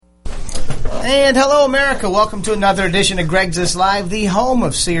And hello, America. Welcome to another edition of Greg's This Live, the home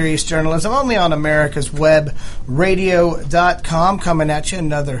of serious journalism, only on America's Web, radio.com. Coming at you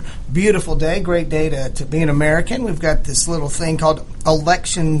another beautiful day, great day to be an American. We've got this little thing called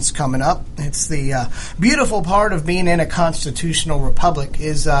elections coming up. It's the beautiful part of being in a constitutional republic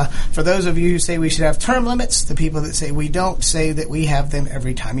is for those of you who say we should have term limits, the people that say we don't say that we have them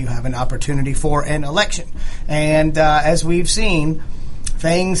every time you have an opportunity for an election. And as we've seen,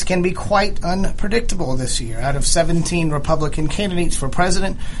 things can be quite unpredictable this year. Out of 17 Republican candidates for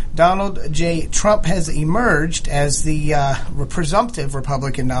president, Donald J. Trump has emerged as the presumptive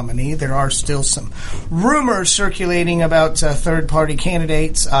Republican nominee. There are still some rumors circulating about third-party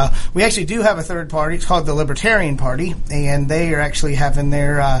candidates. We actually do have a third party. It's called the Libertarian Party, and they are actually having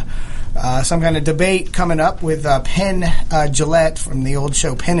their some kind of debate coming up with Penn Jillette from the old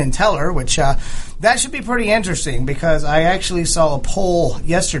show Penn and Teller, which that should be pretty interesting because I actually saw a poll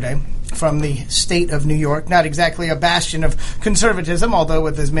yesterday from the state of New York, not exactly a bastion of conservatism, although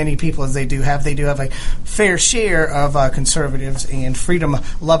with as many people as they do have a fair share of conservatives and freedom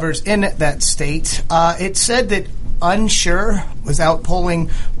lovers in that state. It said that Unsure was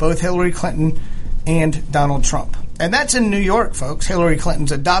outpolling both Hillary Clinton and Donald Trump. And that's in New York, folks. Hillary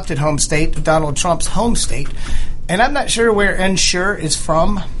Clinton's adopted home state, Donald Trump's home state. And I'm not sure where Unsure is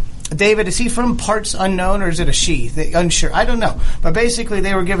from. David, is he from parts unknown or is it a she? Unsure. I don't know. But basically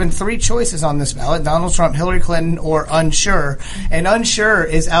they were given three choices on this ballot, Donald Trump, Hillary Clinton, or Unsure. And Unsure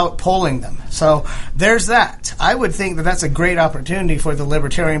is outpolling them. So there's that. I would think that that's a great opportunity for the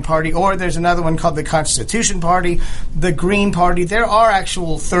Libertarian Party, or there's another one called the Constitution Party, the Green Party. There are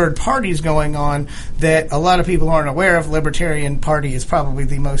actual third parties going on that a lot of people aren't aware of. Libertarian Party is probably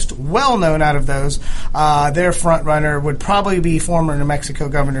the most well-known out of those. Their front runner would probably be former New Mexico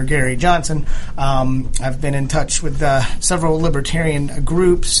Governor Gary Johnson. I've been in touch with several libertarian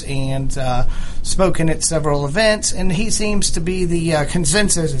groups and spoken at several events, and he seems to be the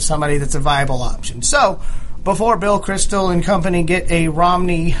consensus of somebody that's a viable option. So, before Bill Kristol and company get a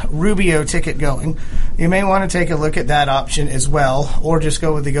Romney-Rubio ticket going, you may want to take a look at that option as well, or just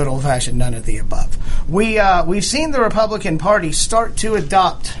go with the good old-fashioned none of the above. We've seen the Republican Party start to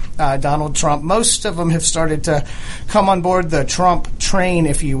adopt Donald Trump. Most of them have started to come on board the Trump train,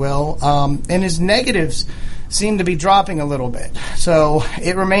 if you will, and his negatives seem to be dropping a little bit. So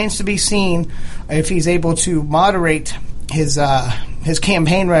it remains to be seen if he's able to moderate his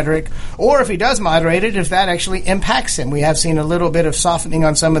campaign rhetoric, or if he does moderate it, if that actually impacts him. We have seen a little bit of softening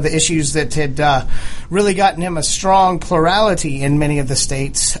on some of the issues that had really gotten him a strong plurality in many of the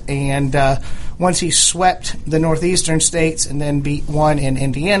states. And once he swept the northeastern states and then beat one in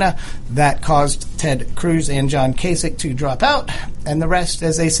Indiana, that caused Ted Cruz and John Kasich to drop out. And the rest,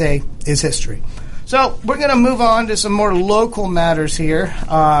 as they say, is history. So we're going to move on to some more local matters here.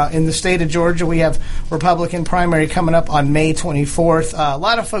 In the state of Georgia, we have Republican primary coming up on May 24th. A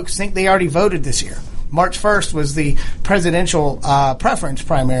lot of folks think they already voted this year. March 1st was the presidential preference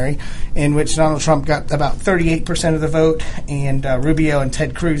primary, in which Donald Trump got about 38% of the vote, and Rubio and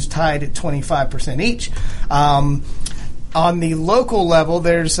Ted Cruz tied at 25% each. On the local level,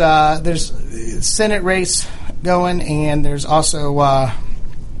 there's Senate race going, and there's also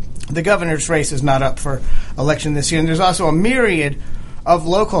the governor's race is not up for election this year. And there's also a myriad of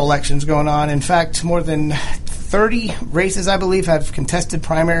local elections going on. In fact, more than 30 races, I believe, have contested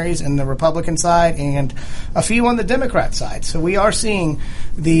primaries in the Republican side and a few on the Democrat side. So we are seeing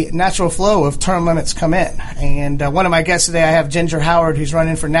the natural flow of term limits come in. And one of my guests today, I have Ginger Howard, who's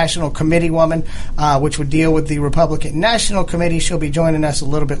running for National Committee Woman, which would deal with the Republican National Committee. She'll be joining us a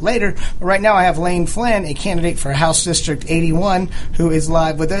little bit later. But right now I have Lane Flynn, a candidate for House District 81, who is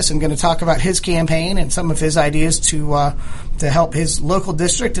live with us and going to talk about his campaign and some of his ideas to help his local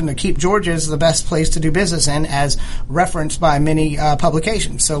district and to keep Georgia as the best place to do business in, as referenced by many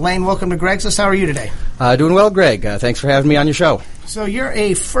publications. So, Lane, welcome to Greg's List. How are you today? Doing well, Greg. Thanks for having me on your show. So you're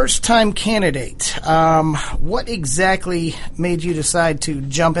a first-time candidate. What exactly made you decide to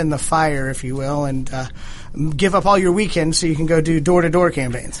jump in the fire, if you will, and give up all your weekends so you can go do door-to-door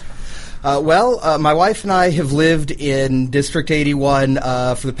campaigns? My wife and I have lived in District 81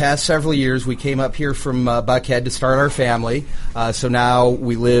 for the past several years. We came up here from Buckhead to start our family. So now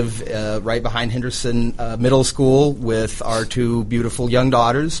we live right behind Henderson Middle School with our two beautiful young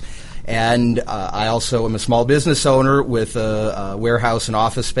daughters. And I also am a small business owner with a warehouse and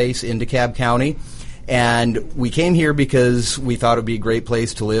office space in DeKalb County. And we came here because we thought it would be a great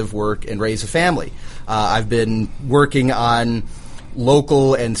place to live, work, and raise a family. I've been working on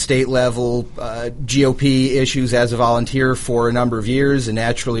local and state level GOP issues as a volunteer for a number of years, and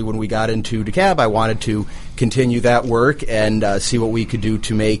naturally when we got into DeKalb, I wanted to continue that work and see what we could do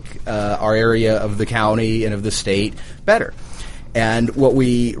to make our area of the county and of the state better. And what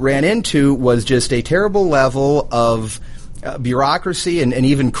we ran into was just a terrible level of bureaucracy and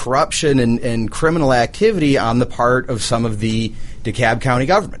even corruption and criminal activity on the part of some of the DeKalb County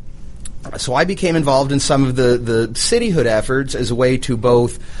government. So I became involved in some of the cityhood efforts as a way to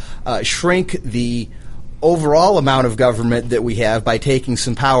both shrink the overall amount of government that we have by taking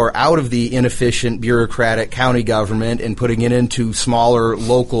some power out of the inefficient bureaucratic county government and putting it into smaller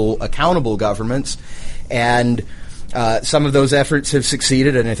local accountable governments. And some of those efforts have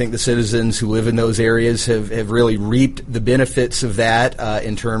succeeded, and I think the citizens who live in those areas have really reaped the benefits of that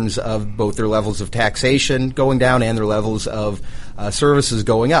in terms of both their levels of taxation going down and their levels of services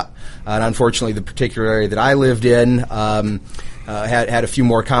going up. And unfortunately, the particular area that I lived in had a few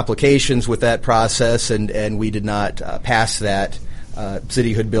more complications with that process, and we did not pass that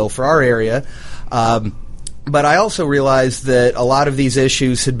cityhood bill for our area. But I also realized that a lot of these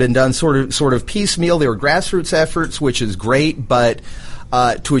issues had been done sort of piecemeal. They were grassroots efforts, which is great, but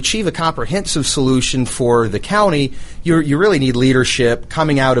to achieve a comprehensive solution for the county, you really need leadership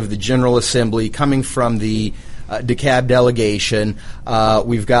coming out of the General Assembly, coming from the DeKalb delegation.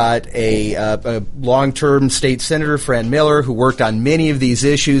 We've got a long-term state senator, Fran Miller, who worked on many of these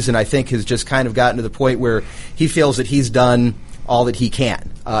issues and I think has just kind of gotten to the point where he feels that he's done all that he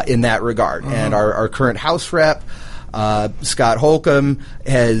can in that regard. Mm-hmm. And our current House rep, Scott Holcomb,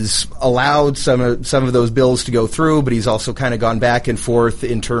 has allowed some of those bills to go through, but he's also kind of gone back and forth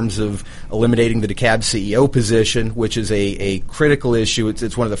in terms of eliminating the DeKalb CEO position, which is a critical issue.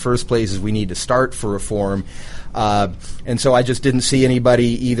 It's one of the first places we need to start for reform. And so I just didn't see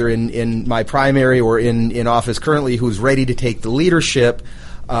anybody either in my primary or in office currently who's ready to take the leadership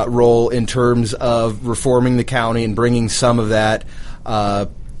role in terms of reforming the county and bringing some of that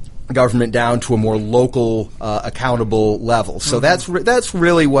government down to a more local, accountable level. So that's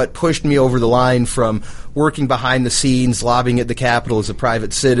really what pushed me over the line from working behind the scenes, lobbying at the Capitol as a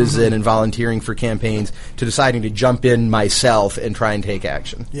private citizen and volunteering for campaigns, to deciding to jump in myself and try and take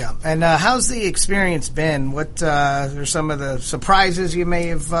action. Yeah. And how's the experience been? What are some of the surprises you may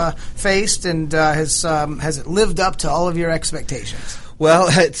have faced, and has it lived up to all of your expectations? Well,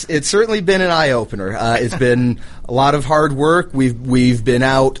 it's certainly been an eye-opener. It's been a lot of hard work. We've been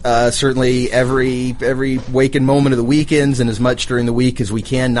out certainly every waking moment of the weekends and as much during the week as we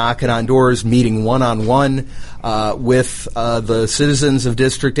can, knocking on doors, meeting one-on-one with the citizens of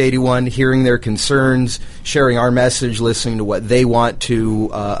District 81, hearing their concerns, sharing our message, listening to what they want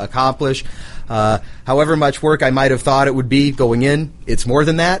to accomplish. However much work I might have thought it would be going in, it's more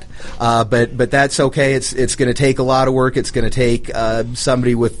than that. But that's okay. It's going to take a lot of work. It's going to take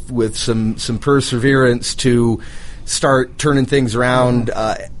somebody with some perseverance to start turning things around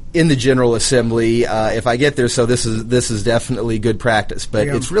in the General Assembly. If I get there, so this is definitely good practice. But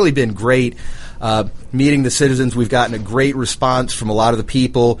it's really been great meeting the citizens. We've gotten a great response from a lot of the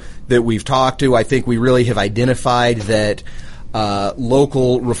people that we've talked to. I think we really have identified that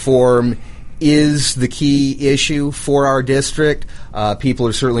local reform is the key issue for our district. People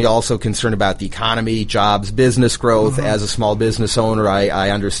are certainly also concerned about the economy, jobs, business growth. Mm-hmm. As a small business owner,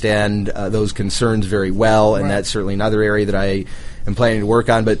 I understand those concerns very well, and that's certainly another area that I am planning to work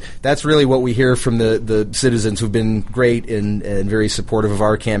on. But that's really what we hear from the citizens who've been great and very supportive of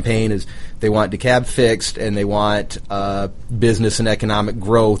our campaign, is they want DeKalb fixed, and they want business and economic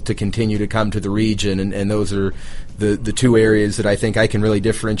growth to continue to come to the region, and those are the two areas that I think I can really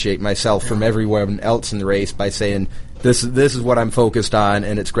differentiate myself from everyone else in the race by saying this is what I'm focused on,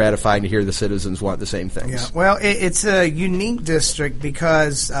 and it's gratifying to hear the citizens want the same things. Yeah. Well, it's a unique district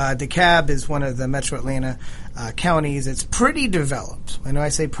because DeKalb is one of the Metro Atlanta counties. It's pretty developed. When I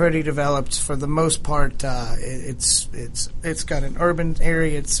say pretty developed, for the most part, it's got an urban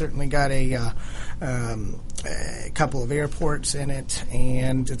area. It's certainly got a couple of airports in it,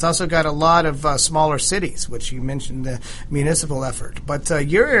 and it's also got a lot of smaller cities, which you mentioned the municipal effort. But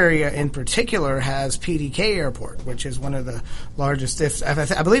your area in particular has PDK Airport, which is one of the largest,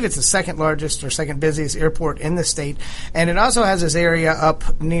 I believe it's the second largest or second busiest airport in the state, and it also has this area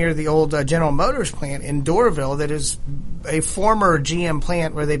up near the old General Motors plant in Doraville that is a former GM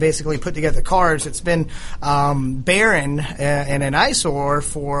plant where they basically put together cars. It's been barren and an eyesore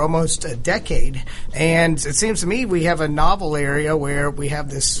for almost a decade, and it seems to me we have a novel area where we have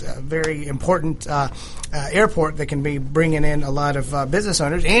this very important airport that can be bringing in a lot of business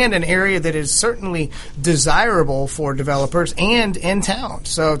owners, and an area that is certainly desirable for developers and in town.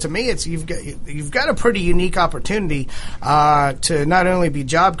 So to me, it's you've got a pretty unique opportunity to not only be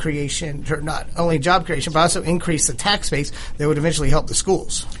job creation, but also increase the tax base that would eventually help the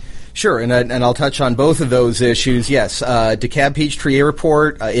schools. Sure, and I'll touch on both of those issues. Yes, DeKalb Peachtree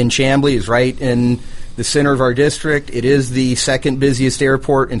Airport in Chamblee is right in the center of our district. It is the second busiest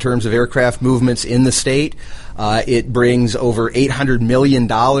airport in terms of aircraft movements in the state. It brings over $800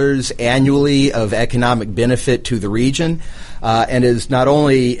 million annually of economic benefit to the region, and is not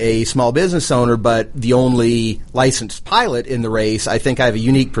only a small business owner, but the only licensed pilot in the race. I think I have a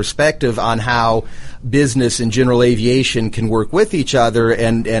unique perspective on how business and general aviation can work with each other,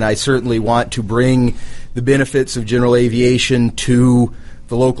 and I certainly want to bring the benefits of general aviation to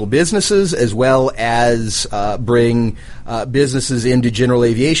the local businesses, as well as bring businesses into general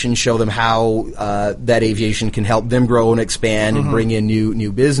aviation, show them how that aviation can help them grow and expand and bring in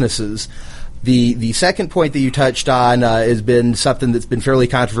new businesses. The second point that you touched on has been something that's been fairly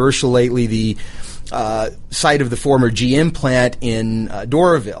controversial lately, the site of the former GM plant in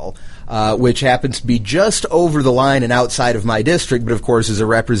Doraville, which happens to be just over the line and outside of my district, but of course is a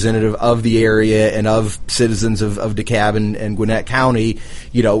representative of the area and of citizens of DeKalb and Gwinnett County.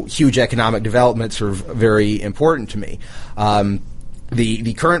 Huge economic developments are very important to me.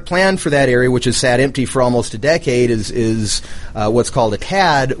 The current plan for that area, which has sat empty for almost a decade, is what's called a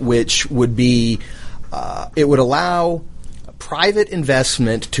TAD, which would be it would allow private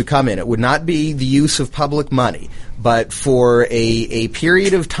investment to come in. It would not be the use of public money, but for a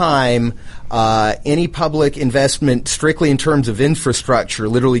period of time, any public investment strictly in terms of infrastructure,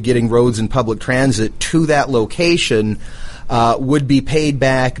 literally getting roads and public transit to that location, would be paid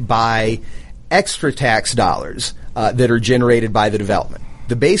back by extra tax dollars that are generated by the development.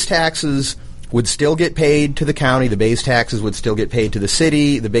 The base taxes would still get paid to the county, the base taxes would still get paid to the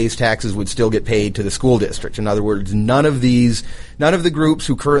city, the base taxes would still get paid to the school district. In other words, none of the groups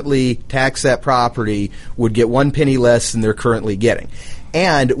who currently tax that property would get 1 penny less than they're currently getting.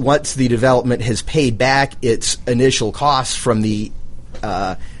 And once the development has paid back its initial costs from the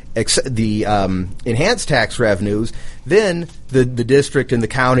enhanced tax revenues, then the district and the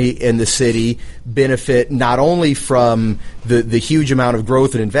county and the city benefit not only from the huge amount of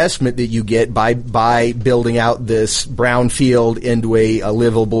growth and investment that you get by building out this brownfield into a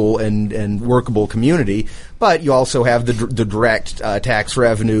livable and workable community, but you also have the direct tax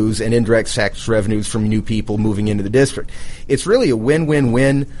revenues and indirect tax revenues from new people moving into the district. It's really a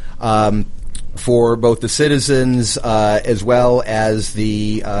win-win-win for both the citizens as well as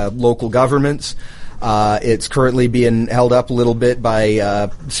the local governments. It's currently being held up a little bit by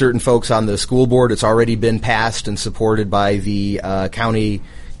certain folks on the school board. It's already been passed and supported by the county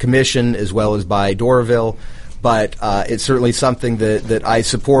commission as well as by Doraville. But it's certainly something that I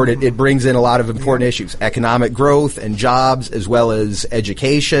support. It brings in a lot of important issues, economic growth and jobs as well as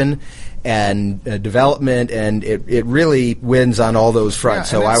education and development, and it really wins on all those fronts.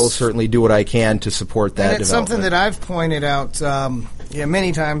 So I will certainly do what I can to support that development. It's something that I've pointed out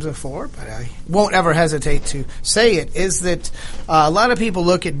many times before, but I won't ever hesitate to say it, is that a lot of people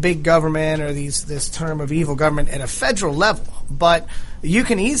look at big government or this term of evil government at a federal level, but you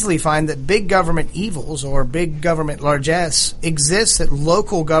can easily find that big government evils or big government largesse exists at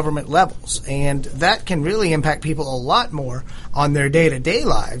local government levels, and that can really impact people a lot more on their day-to-day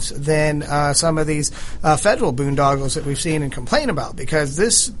lives than some of these federal boondoggles that we've seen and complain about, because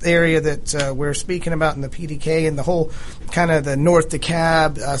this area that we're speaking about in the PDK and the whole kind of the North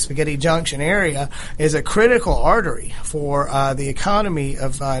DeKalb, Spaghetti Junction area is a critical artery for the economy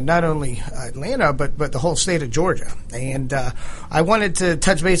of not only Atlanta but the whole state of Georgia. And I wanted to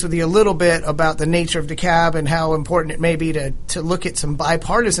touch base with you a little bit about the nature of DeKalb and how important it may be to look at some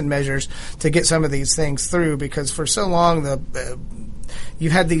bipartisan measures to get some of these things through, because for so long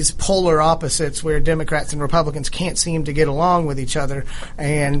you've had these polar opposites where Democrats and Republicans can't seem to get along with each other,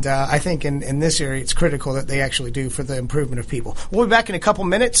 and I think in this area it's critical that they actually do for the improvement of people. We'll be back in a couple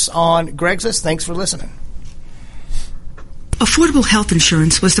minutes on Greg's List. Thanks for listening. Affordable health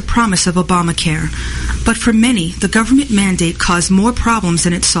insurance was the promise of Obamacare, but for many, the government mandate caused more problems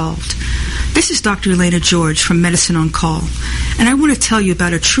than it solved. This is Dr. Elena George from Medicine on Call, and I want to tell you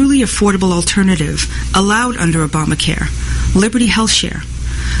about a truly affordable alternative allowed under Obamacare, Liberty HealthShare.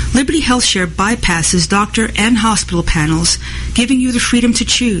 Liberty HealthShare bypasses doctor and hospital panels, giving you the freedom to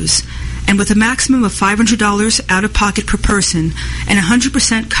choose. And with a maximum of $500 out-of-pocket per person and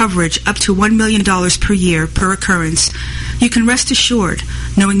 100% coverage up to $1 million per year per occurrence, you can rest assured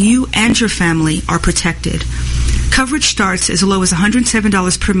knowing you and your family are protected. Coverage starts as low as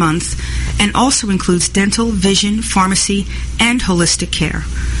 $107 per month and also includes dental, vision, pharmacy, and holistic care.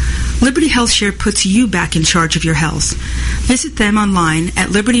 Liberty HealthShare puts you back in charge of your health. Visit them online at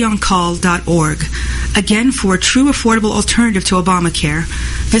libertyoncall.org. Again, for a true affordable alternative to Obamacare,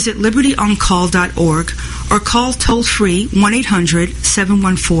 visit libertyoncall.org or call toll-free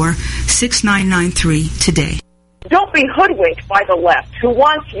 1-800-714-6993 today. Don't be hoodwinked by the left, who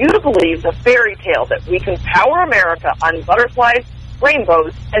wants you to believe the fairy tale that we can power America on butterflies,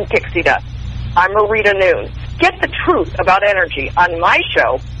 rainbows, and pixie dust. I'm Marita Noon. Get the truth about energy on my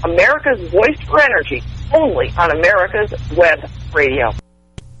show, America's Voice for Energy, only on America's Web Radio.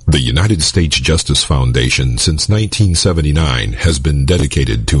 The United States Justice Foundation since 1979 has been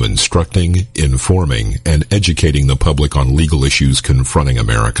dedicated to instructing, informing, and educating the public on legal issues confronting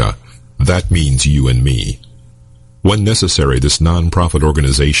America. That means you and me. When necessary, this nonprofit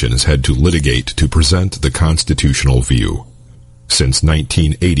organization has had to litigate to present the constitutional view. Since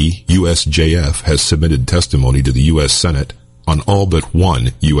 1980, USJF has submitted testimony to the U.S. Senate on all but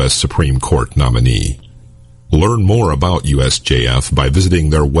one U.S. Supreme Court nominee. Learn more about USJF by visiting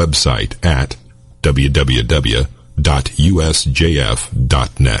their website at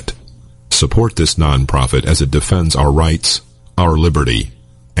www.usjf.net. Support this nonprofit as it defends our rights, our liberty,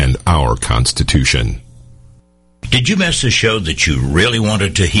 and our Constitution. Did you miss a show that you really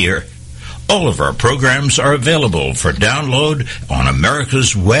wanted to hear? All of our programs are available for download on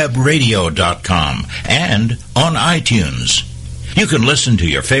americaswebradio.com and on iTunes. You can listen to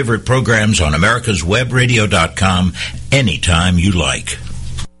your favorite programs on americaswebradio.com anytime you like.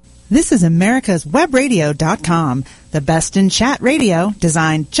 This is americaswebradio.com, the best in chat radio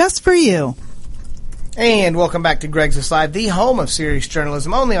designed just for you. And welcome back to Greg's This Live, the home of serious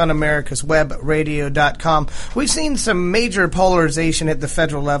journalism, only on americaswebradio.com. We've seen some major polarization at the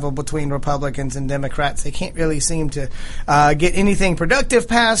federal level between Republicans and Democrats. They can't really seem to get anything productive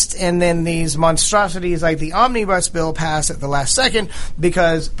passed, and then these monstrosities like the omnibus bill pass at the last second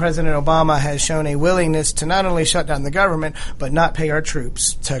because President Obama has shown a willingness to not only shut down the government, but not pay our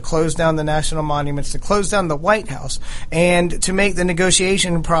troops, to close down the national monuments, to close down the White House, and to make the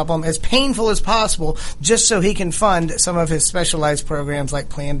negotiation problem as painful as possible, just so he can fund some of his specialized programs like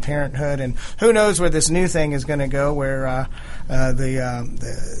Planned Parenthood, and who knows where this new thing is going to go, where the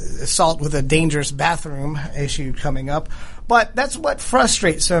assault with a dangerous bathroom issue coming up. But that's what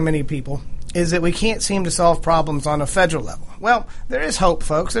frustrates so many people, is that we can't seem to solve problems on a federal level. Well, there is hope,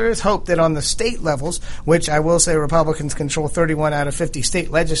 folks. There is hope that on the state levels, which I will say Republicans control 31 out of 50 state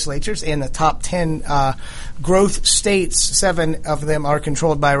legislatures, in the top 10 growth states, 7 of them are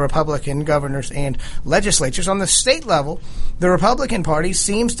controlled by Republican governors and legislatures. On the state level, the Republican Party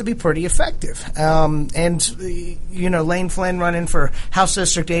seems to be pretty effective. Lane Flynn running for House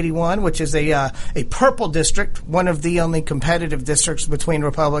District 81, which is a purple district, one of the only competitive districts between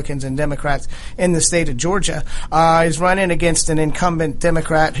Republicans and Democrats in the state of Georgia, is running against an incumbent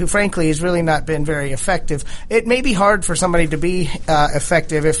Democrat who, frankly, has really not been very effective. It may be hard for somebody to be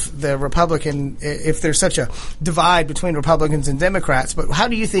effective if there's such a divide between Republicans and Democrats. But how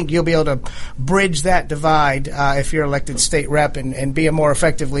do you think you'll be able to bridge that divide if you're elected state rep and be a more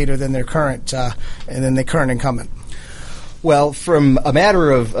effective leader than the current incumbent? Well, from a matter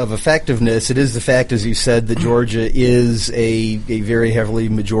of effectiveness, it is the fact, as you said, that Georgia is a very heavily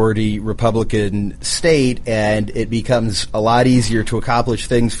majority Republican state, and it becomes a lot easier to accomplish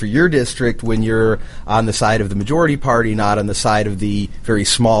things for your district when you're on the side of the majority party, not on the side of the very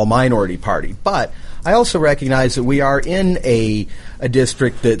small minority party. But I also recognize that we are in a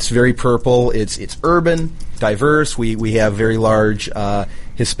district that's very purple. It's urban, diverse. We have very large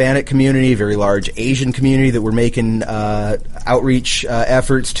Hispanic community, very large Asian community that we're making outreach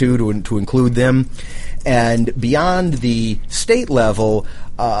efforts to include them. And beyond the state level,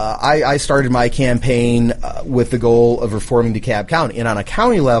 I started my campaign with the goal of reforming DeKalb County. And on a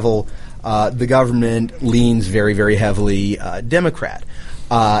county level, the government leans very, very heavily Democrat.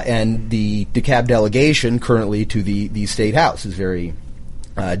 And the DeKalb delegation currently to the state house is very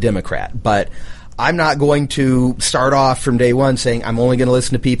Democrat. But I'm not going to start off from day one saying I'm only going to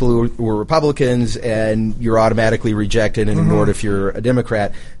listen to people who are Republicans and you're automatically rejected and ignored if you're a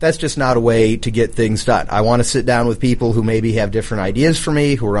Democrat. That's just not a way to get things done. I want to sit down with people who maybe have different ideas for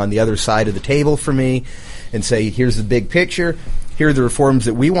me, who are on the other side of the table for me, and say, here's the big picture. Here are the reforms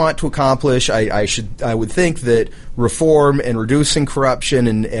that we want to accomplish. I would think that reform and reducing corruption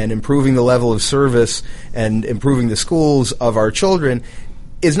and improving the level of service and improving the schools of our children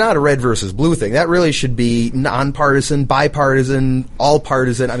is not a red versus blue thing. That really should be nonpartisan, bipartisan, all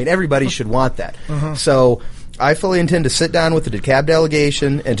partisan. I mean, everybody should want that. So I fully intend to sit down with the DeKalb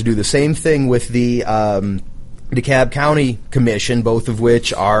delegation and to do the same thing with the DeKalb County Commission, both of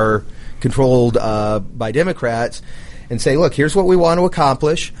which are controlled by Democrats, and say, look, here's what we want to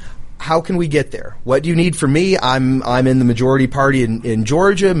accomplish. How can we get there? What do you need from me? I'm in the majority party in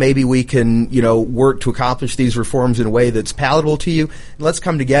Georgia. Maybe we can, work to accomplish these reforms in a way that's palatable to you. Let's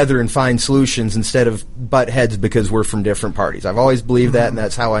come together and find solutions instead of butt heads because we're from different parties. I've always believed that, and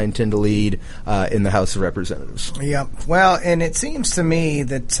that's how I intend to lead in the House of Representatives. Yeah. Well, and it seems to me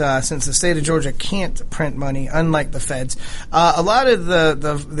that since the state of Georgia can't print money, unlike the feds, a lot of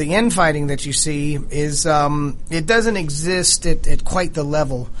the infighting that you see is it doesn't exist at quite the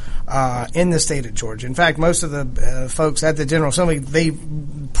level in the state of Georgia. In fact, most of the folks at the General Assembly, they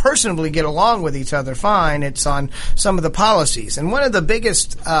personally get along with each other fine. It's on some of the policies. And one of the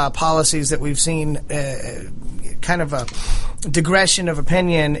biggest policies that we've seen kind of a digression of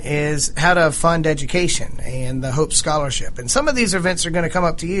opinion is how to fund education and the Hope Scholarship. And some of these events are going to come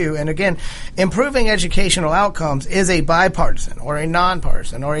up to you. And again, improving educational outcomes is a bipartisan or a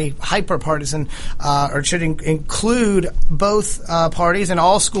nonpartisan or a hyperpartisan, or should include both parties and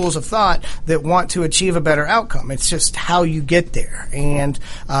all schools of thought that want to achieve a better outcome. It's just how you get there. And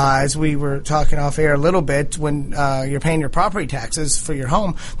as we were talking off air a little bit, when you're paying your property taxes for your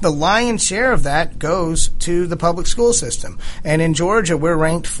home, the lion's share of that goes to the public school system. And in Georgia, we're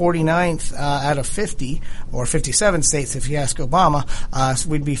ranked 49th out of 50, or 57 states if you ask Obama. So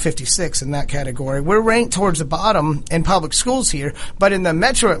we'd be 56 in that category. We're ranked towards the bottom in public schools here, but in the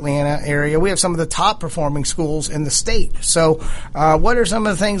metro Atlanta area, we have some of the top performing schools in the state. So what are some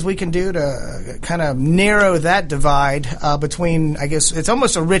of the things we can do to kind of narrow that divide between, I guess, it's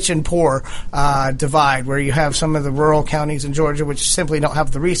almost a rich and poor divide, where you have some of the rural counties in Georgia which simply don't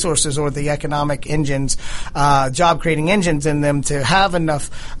have the resources or the economic engines, job-creating engines in them to have enough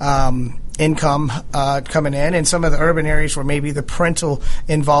income coming in, and some of the urban areas where maybe the parental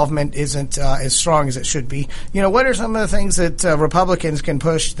involvement isn't as strong as it should be. What are some of the things that Republicans can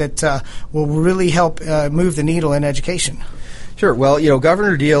push that will really help move the needle in education? Sure. Well,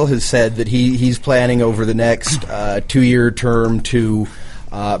 Governor Deal has said that he's planning over the next 2-year term to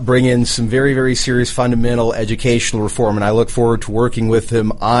bring in some very, very serious fundamental educational reform, and I look forward to working with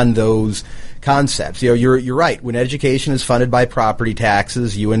him on those concepts. You're right. When education is funded by property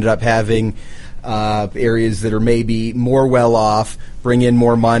taxes, you ended up having areas that are maybe more well off bring in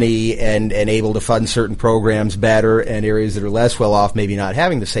more money and able to fund certain programs better, and areas that are less well off maybe not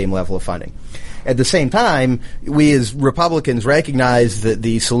having the same level of funding. At the same time, we as Republicans recognize that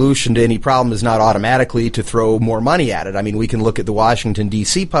the solution to any problem is not automatically to throw more money at it. I mean, we can look at the Washington,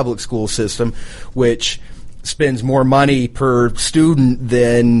 D.C. public school system, which spends more money per student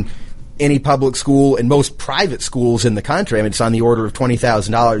than any public school and most private schools in the country. I mean, it's on the order of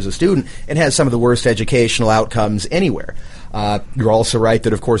 $20,000 a student and has some of the worst educational outcomes anywhere. You're also right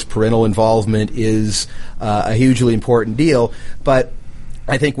that, of course, parental involvement is a hugely important deal, but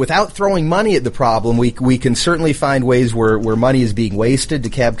I think without throwing money at the problem, we can certainly find ways where money is being wasted.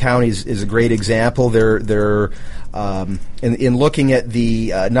 DeKalb County is a great example. They're in looking at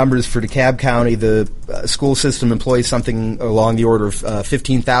the numbers for DeKalb County, the school system employs something along the order of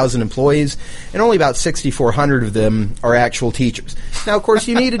 15,000 employees, and only about 6,400 of them are actual teachers. Now, of course,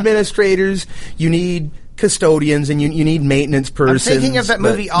 you need administrators, you need custodians, and you need maintenance persons. I'm thinking of that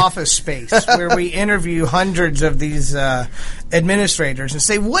movie Office Space, where we interview hundreds of these administrators and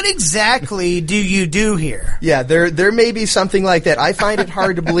say, what exactly do you do here? Yeah, there may be something like that. I find it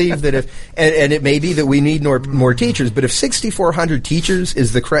hard to believe that if, and it may be that we need more teachers, but if 6,400 teachers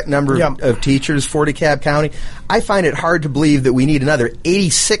is the correct number of teachers for DeKalb County, I find it hard to believe that we need another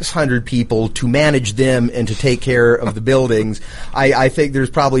 8,600 people to manage them and to take care of the buildings. I think there's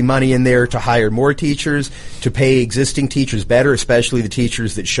probably money in there to hire more teachers, to pay existing teachers better, especially the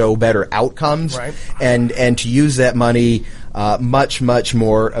teachers that show better outcomes, right, and to use that money much, much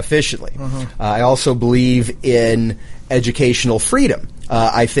more efficiently. I also believe in educational freedom.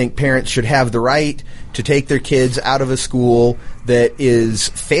 I think parents should have the right to take their kids out of a school that is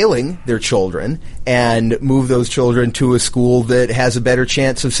failing their children and move those children to a school that has a better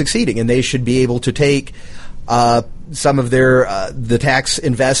chance of succeeding. And they should be able to take some of their the tax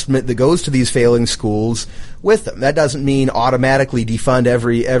investment that goes to these failing schools with them. That doesn't mean automatically defund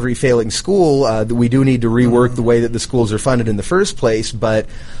every failing school. That we do need to rework the way that the schools are funded in the first place, but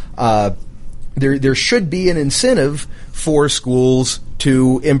there should be an incentive for schools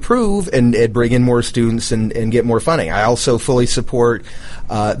to improve and bring in more students and get more funding. I also fully support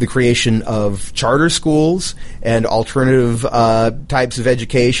the creation of charter schools and alternative types of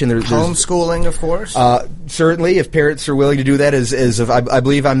education. There's homeschooling, of course. Certainly, if parents are willing to do that, I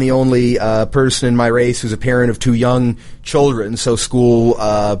believe I'm the only person in my race who's a parent of 2 young children, so school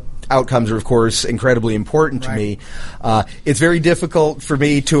outcomes are, of course, incredibly important to me. It's very difficult for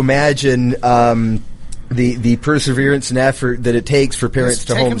me to imagine the perseverance and effort that it takes for parents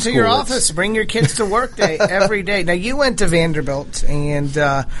to homeschool. Take them to your office. Bring your kids to work day every day. Now, you went to Vanderbilt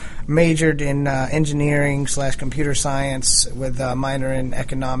and majored in engineering/computer science with a minor in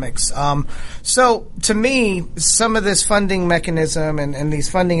economics. So, to me, some of this funding mechanism and these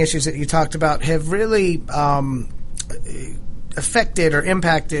funding issues that you talked about have really affected or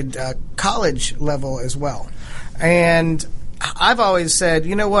impacted college level as well. And I've always said,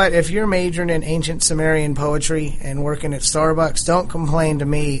 you know what, if you're majoring in ancient Sumerian poetry and working at Starbucks, don't complain to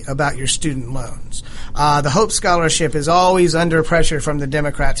me about your student loans. The Hope Scholarship is always under pressure from the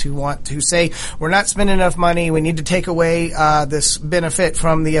Democrats who say we're not spending enough money, we need to take away this benefit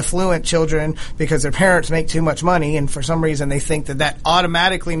from the affluent children because their parents make too much money, and for some reason they think that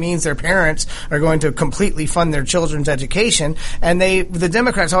automatically means their parents are going to completely fund their children's education, and the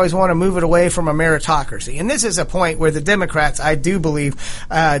Democrats always want to move it away from a meritocracy. And this is a point where the Democrats, I do believe,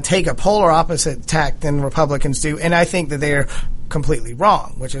 take a polar opposite tack than Republicans do, and I think that they're completely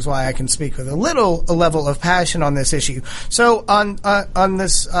wrong, which is why I can speak with a level of passion on this issue. So on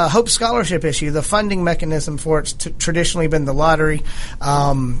this Hope Scholarship issue, the funding mechanism for it's traditionally been the lottery.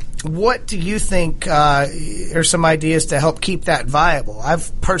 What do you think are some ideas to help keep that viable?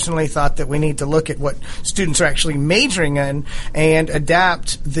 I've personally thought that we need to look at what students are actually majoring in and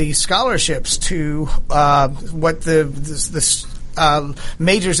adapt the scholarships to what the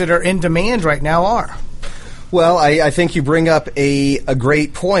majors that are in demand right now are. Well, I think you bring up a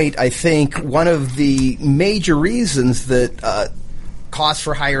great point. I think one of the major reasons that costs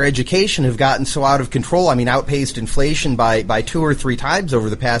for higher education have gotten so out of control, outpaced inflation by 2 or 3 times over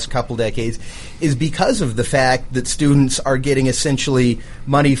the past couple decades, is because of the fact that students are getting essentially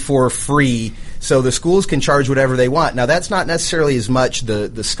money for free, so the schools can charge whatever they want. Now, that's not necessarily as much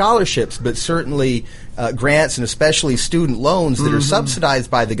the scholarships, but certainly grants and especially student loans that are subsidized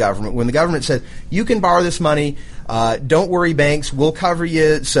by the government. When the government says, you can borrow this money, don't worry, banks, we'll cover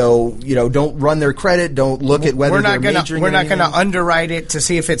you, so, don't run their credit, don't look at whether they're majoring in anything. We're not going to underwrite it to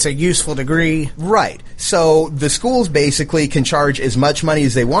see if it's a useful degree. Right. So the schools basically can charge as much money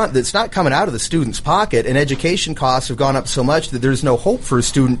as they want that's not coming out of the student's pocket, and education costs have gone up so much that there's no hope for a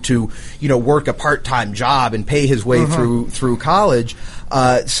student to, work a part-time job and pay his way through college.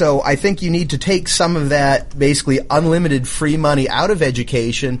 So I think you need to take some of that basically unlimited free money out of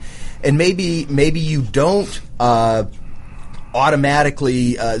education, and maybe you don't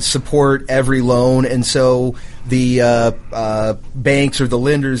automatically support every loan, and so the banks or the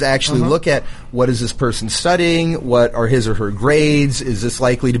lenders actually look at what is this person studying, what are his or her grades, is this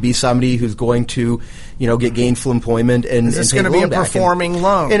likely to be somebody who's going to get gainful employment and is this going to be a performing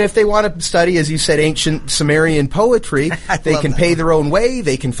loan? And if they want to study, as you said, ancient Sumerian poetry, they can pay their own way,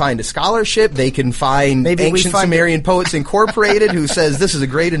 they can find a scholarship, they can find Ancient Sumerian Poets Incorporated who says this is a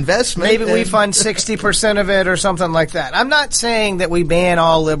great investment. Maybe we fund 60% of it or something like that. I'm not saying that we ban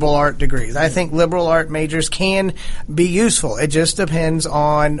all liberal art degrees. I think liberal art majors can be useful. It just depends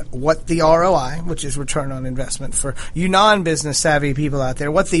on what the ROI, which is return on investment for you non-business savvy people out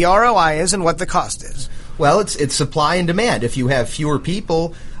there, what the ROI is and what the cost is. Well, it's supply and demand. If you have fewer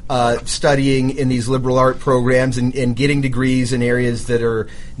people studying in these liberal art programs and getting degrees in areas that are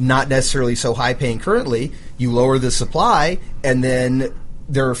not necessarily so high-paying currently, you lower the supply, and then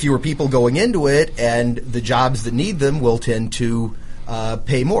there are fewer people going into it, and the jobs that need them will tend to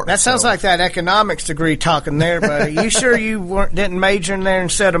pay more. That sounds like that economics degree talking there, buddy. You sure you didn't major in there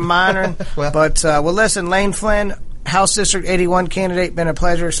instead of minoring? Well, listen, Lane Flynn, House District 81 candidate, been a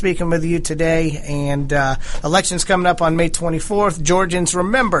pleasure speaking with you today. And elections coming up on May 24th. Georgians,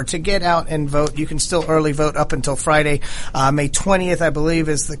 remember to get out and vote. You can still early vote up until Friday. May 20th, I believe,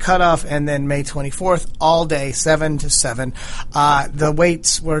 is the cutoff, and then May 24th, all day, 7 to 7. The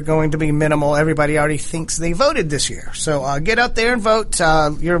waits were going to be minimal. Everybody already thinks they voted this year. So get out there and vote.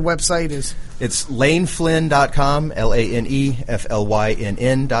 Your website is... It's laneflynn.com,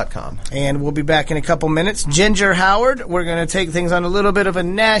 LANEFLYNN.com. And we'll be back in a couple minutes. Ginger Howard, we're going to take things on a little bit of a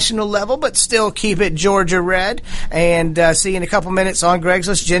national level, but still keep it Georgia red. And see you in a couple minutes on Greg's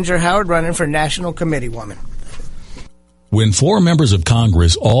List. Ginger Howard running for National Committee Woman. When 4 members of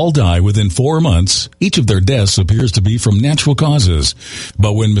Congress all die within 4 months, each of their deaths appears to be from natural causes.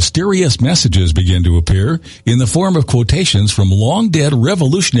 But when mysterious messages begin to appear in the form of quotations from long-dead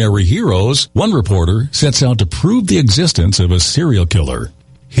revolutionary heroes, one reporter sets out to prove the existence of a serial killer.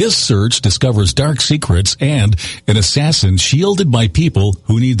 His search discovers dark secrets and an assassin shielded by people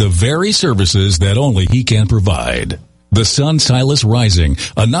who need the very services that only he can provide. The Sun Silas Rising,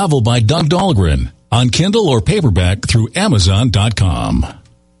 a novel by Doug Dahlgren. On Kindle or paperback through Amazon.com.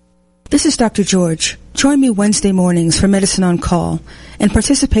 This is Dr. George. Join me Wednesday mornings for Medicine on Call and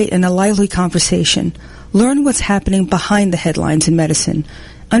participate in a lively conversation. Learn what's happening behind the headlines in medicine,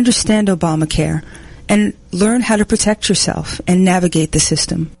 understand Obamacare, and learn how to protect yourself and navigate the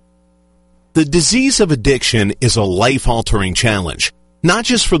system. The disease of addiction is a life-altering challenge, not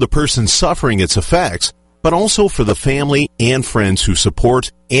just for the person suffering its effects, but also for the family and friends who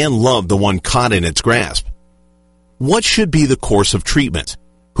support and love the one caught in its grasp. What should be the course of treatment?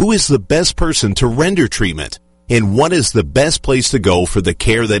 Who is the best person to render treatment? And what is the best place to go for the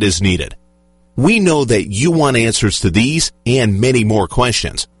care that is needed? We know that you want answers to these and many more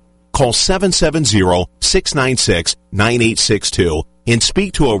questions. Call 770-696-9862 and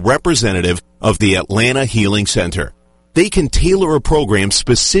speak to a representative of the Atlanta Healing Center. They can tailor a program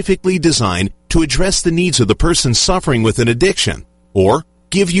specifically designed to address the needs of the person suffering with an addiction, or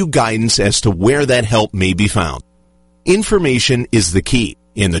give you guidance as to where that help may be found. Information is the key,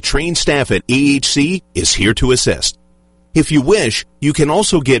 and the trained staff at AHC is here to assist. If you wish, you can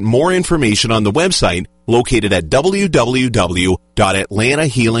also get more information on the website located at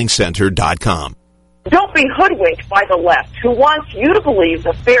www.atlantahealingcenter.com. Don't be hoodwinked by the left, who wants you to believe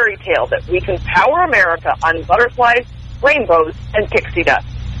the fairy tale that we can power America on butterflies, rainbows, and pixie dust.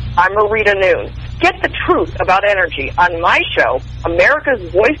 I'm Marita Noon. Get the truth about energy on my show, America's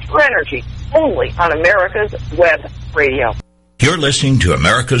Voice for Energy, only on America's Web Radio. You're listening to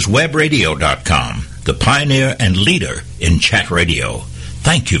americaswebradio.com, the pioneer and leader in chat radio.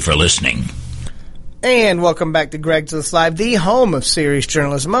 Thank you for listening. And welcome back to Greg's List Live, the home of serious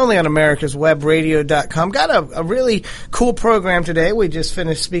journalism, only on americaswebradio.com. Got a really cool program today. We just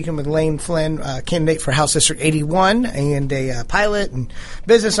finished speaking with Lane Flynn, candidate for House District 81 and a pilot and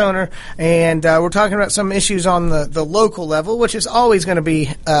business owner. And we're talking about some issues on the local level, which is always going to be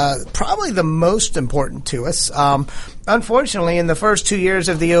probably the most important to us. Unfortunately, in the first 2 years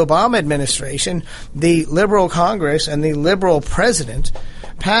of the Obama administration, the liberal Congress and the liberal president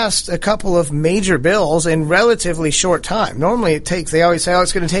passed a couple of major bills in relatively short time. Normally they always say,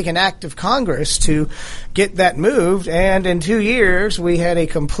 it's going to take an act of Congress to get that moved. And in 2 years, we had a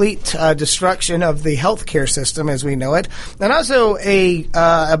complete destruction of the healthcare system as we know it. And also a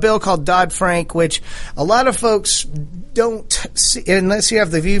bill called Dodd-Frank, which a lot of folks don't see, unless you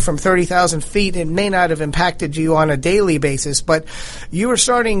have the view from 30,000 feet, it may not have impacted you on a daily basis, but you were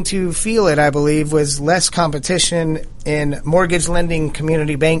starting to feel it, I believe, was less competition in mortgage lending.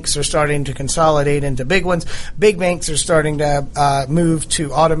 Community banks are starting to consolidate into big ones. Big banks are starting to move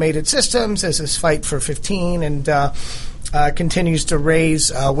to automated systems as this fight for 15 and continues to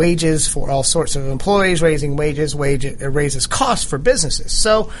raise wages for all sorts of employees. Raising wages raises costs for businesses.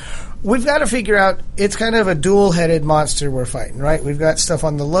 So we've got to figure out, it's kind of a dual-headed monster we're fighting, right? We've got stuff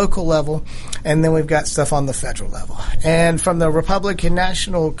on the local level, and then we've got stuff on the federal level. And from the Republican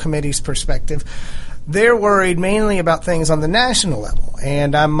National Committee's perspective, they're worried mainly about things on the national level.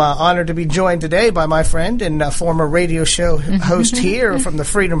 And I'm honored to be joined today by my friend and former radio show host here from the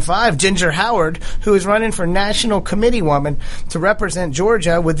Freedom 5, Ginger Howard, who is running for National Committee Woman to represent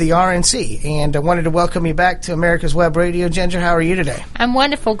Georgia with the RNC. And I wanted to welcome you back to America's Web Radio. Ginger, how are you today? I'm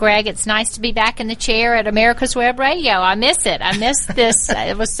wonderful, Greg. It's nice to be back in the chair at America's Web Radio. I miss it. I miss this.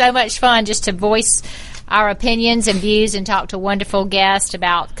 It was so much fun just to voice our opinions and views and talk to wonderful guests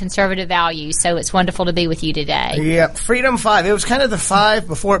about conservative values. So it's wonderful to be with you today. Yeah, Freedom 5. It was kind of the 5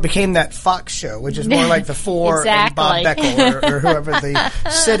 before it became that Fox show, which is more like the 4 and Bob Beckel or whoever the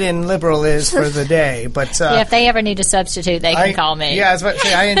sit-in liberal is for the day. But if they ever need a substitute, they can call me. Yeah, I was about to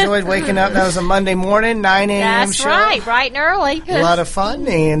say, I enjoyed waking up. That was a Monday morning, 9 a.m. show. That's right, bright and early. A lot of fun.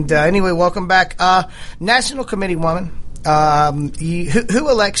 And anyway, welcome back. National Committee Woman. Who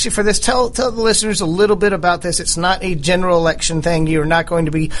elects you for this? Tell the listeners a little bit about this. It's not a general election thing. You're not going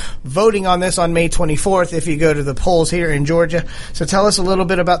to be voting on this on May 24th if you go to the polls here in Georgia. So tell us a little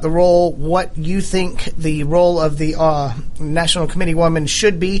bit about the role, what you think the role of the National Committee Woman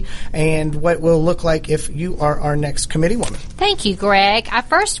should be, and what will look like if you are our next committee woman. Thank you, Greg. I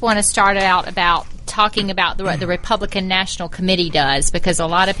first want to start out about talking about what the Republican National Committee does, because a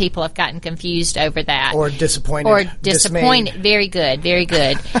lot of people have gotten confused over that. Or disappointed. Or disappointed. Very good, very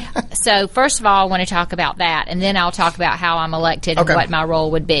good. So first of all, I want to talk about that, and then I'll talk about how I'm elected and what my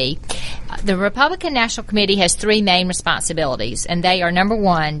role would be. The Republican National Committee has 3 main responsibilities, and they are, number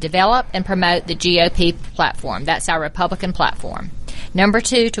 1, develop and promote the GOP platform. That's our Republican platform. Number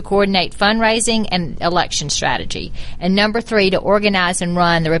 2, to coordinate fundraising and election strategy. And number 3, to organize and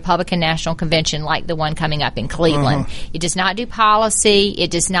run the Republican National Convention like the one coming up in Cleveland. It does not do policy.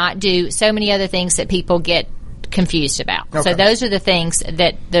 It does not do so many other things that people get confused about. So those are the things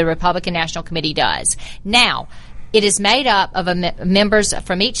that the Republican National Committee does. Now, It is made up of members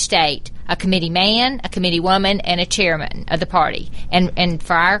from each state, a committee man, a committee woman, and a chairman of the party. And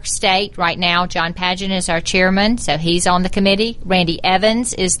for our state right now, John Padgett is our chairman, so he's on the committee. Randy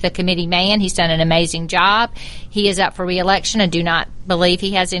Evans is the committee man. He's done an amazing job. He is up for re-election. I do not believe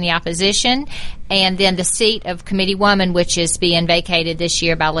he has any opposition. And then the seat of committee woman, which is being vacated this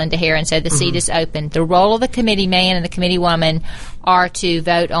year by Linda Herron, so the seat is open. The role of the committee man and the committee woman are to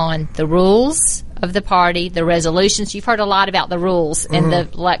vote on the rules of the party, the resolutions. You've heard a lot about the rules in the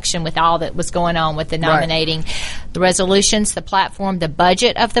election with all that was going on with the nominating. The resolutions, the platform, the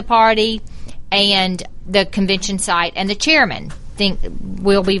budget of the party, and the convention site, and the chairman. Think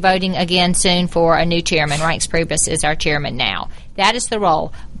we'll be voting again soon for a new chairman. Reince Priebus is our chairman now. That is the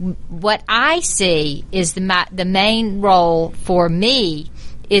role. What I see is the main role for me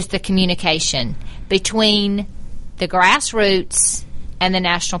is the communication between the grassroots and the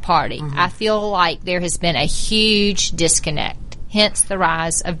national party. I feel like there has been a huge disconnect, hence the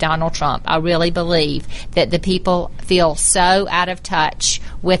rise of Donald Trump. I really believe that the people feel so out of touch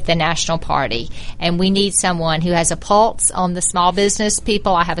with the national party, and we need someone who has a pulse on the small business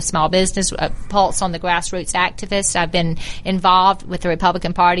people. I have a small business, a pulse on the grassroots activists. I've been involved with the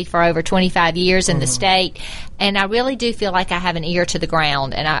Republican Party for over 25 years in the state, and I really do feel like I have an ear to the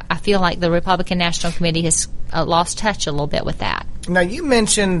ground, and I feel like the Republican National Committee has lost touch a little bit with that. Now, you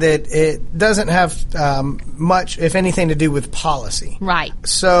mentioned that it doesn't have much, if anything, to do with policy. Right.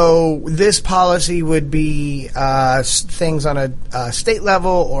 So this policy would be things on a state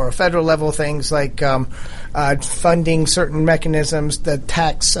level or a federal level, things like funding certain mechanisms, the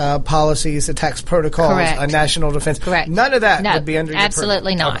tax policies, the tax protocols, national defense. Correct. None of that would be under your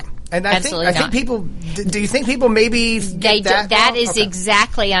absolutely purview. not. Okay. And I think people. Do you think people maybe get that? That is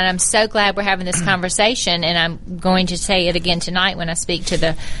exactly, and I'm so glad we're having this conversation. And I'm going to say it again tonight when I speak to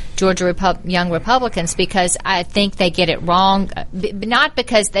the Georgia Young Republicans, because I think they get it wrong. Not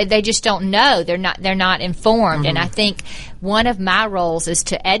because they just don't know. They're not informed. And I think one of my roles is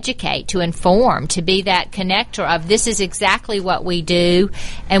to educate, to inform, to be that connector of this is exactly what we do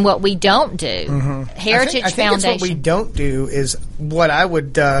and what we don't do. Heritage I think Foundation. It's what we don't do is what I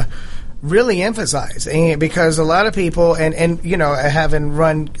would really emphasize, and because a lot of people, and you know, having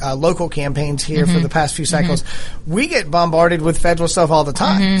run local campaigns here for the past few cycles, we get bombarded with federal stuff all the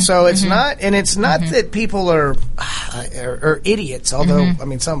time. So it's not that people are idiots, although I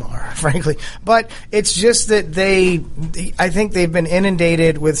mean some are, frankly, but it's just that I think they've been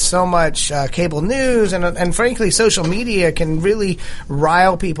inundated with so much cable news and frankly social media can really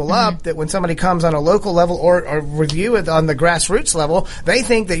rile people up, that when somebody comes on a local level or review it on the grassroots level, they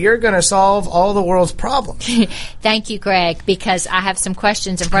think that you're going to solve all the world's problems. Thank you, Greg, because I have some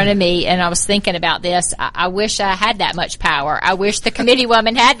questions in front of me, and I was thinking about this. I wish I had that much power. I wish the committee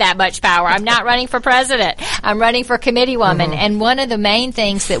woman had that much power. I'm not running for president. I'm running for committee woman. And one of the main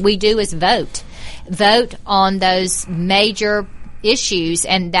things that we do is vote on those major issues,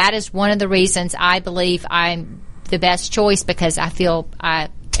 and that is one of the reasons I believe I'm the best choice, because I feel I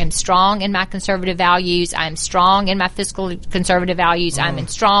am strong in my conservative values. I'm strong in my fiscal conservative values. I'm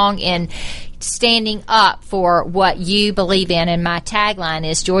strong in standing up for what you believe in, and my tagline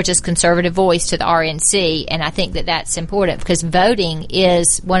is Georgia's conservative voice to the RNC, and I think that that's important because voting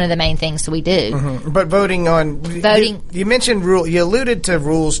is one of the main things that we do. But voting, you mentioned you alluded to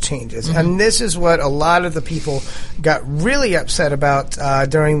rules changes, and this is what a lot of the people got really upset about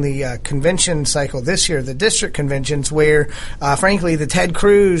during the convention cycle this year, the district conventions, where frankly the Ted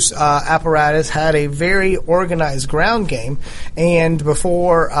Cruz apparatus had a very organized ground game, and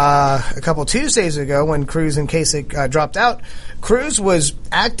before a couple Tuesdays ago, when Cruz and Kasich dropped out, Cruz was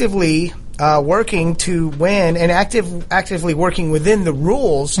actively working to win and actively working within the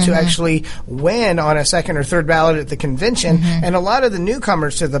rules to actually win on a second or third ballot at the convention. And a lot of the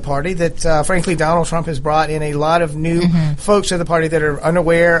newcomers to the party that, frankly, Donald Trump has brought in a lot of new folks to the party that are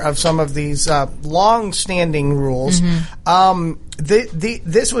unaware of some of these long-standing rules.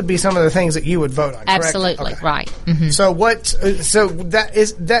 This would be some of the things that you would vote on. Absolutely, correct? Okay. Right. So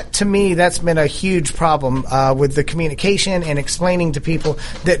that to me, that's been a huge problem with the communication and explaining to people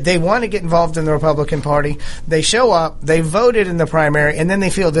that they want to get involved in the Republican Party. They show up, they voted in the primary, and then they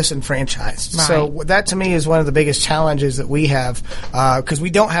feel disenfranchised. Right. So that to me is one of the biggest challenges that we have because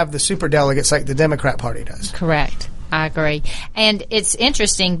we don't have the superdelegates like the Democrat Party does. Correct. I agree. And it's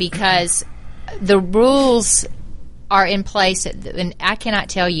interesting because the rules are in place, and I cannot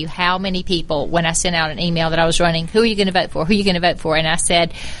tell you how many people, when I sent out an email that I was running, who are you going to vote for? Who are you going to vote for? And I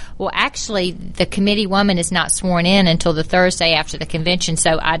said, well, actually, the committee woman is not sworn in until the Thursday after the convention,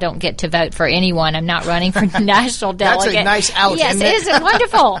 so I don't get to vote for anyone. I'm not running for national delegate. That's a nice out. Yes, it is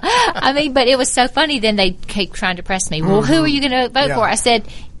wonderful. I mean, but it was so funny. Then they keep trying to press me. Well, who are you going to vote for? I said,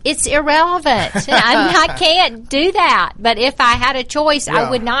 it's irrelevant. I can't do that. But if I had a choice, I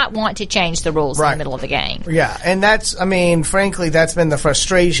would not want to change the rules in the middle of the game. Yeah, and that's, I mean, frankly, that's been the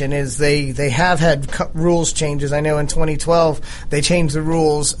frustration is they have had rules changes. I know in 2012 they changed the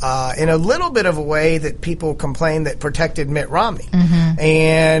rules in a little bit of a way that people complained that protected Mitt Romney.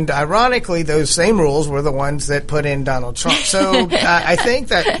 And ironically, those same rules were the ones that put in Donald Trump. So I think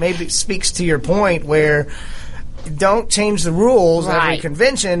that maybe speaks to your point where don't change the rules every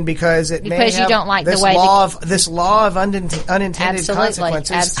convention because it may have you don't like this the way this law of unintended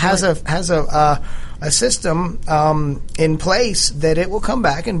consequences has a system in place that it will come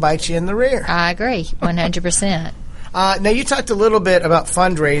back and bite you in the rear. I agree 100%. Now you talked a little bit about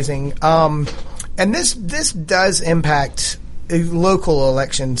fundraising, and this does impact local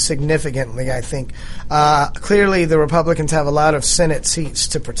elections significantly, I think. Clearly the Republicans have a lot of Senate seats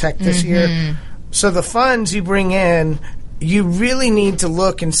to protect this year. So the funds you bring in, you really need to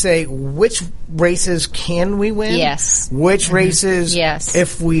look and say, which races can we win? Yes. Which races,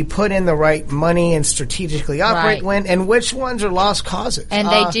 if we put in the right money and strategically operate, win? And which ones are lost causes? And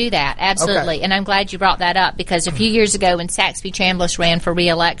they do that, absolutely. Okay. And I'm glad you brought that up because a few years ago when Saxby Chambliss ran for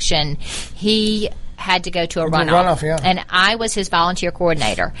re-election, he had to go to a runoff. And I was his volunteer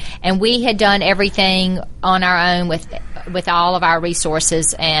coordinator. And we had done everything on our own with all of our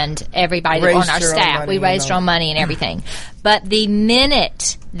resources and everybody on our staff. We raised our own money and everything. But the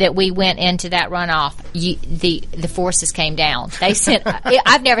minute that we went into that runoff, the forces came down. They sent.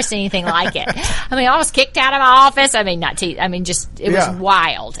 I've never seen anything like it. I mean, I was kicked out of my office. I mean, it was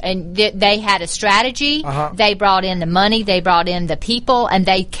wild. And they had a strategy. They brought in the money. They brought in the people, and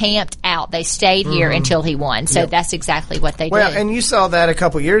they camped out. They stayed here until he won. So that's exactly what they did. Well, and you saw that a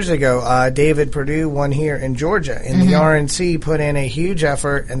couple years ago. David Perdue won here in Georgia, and the RNC put in a huge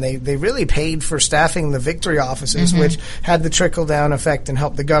effort, and they really paid for staffing the victory offices, which had the trickle-down effect and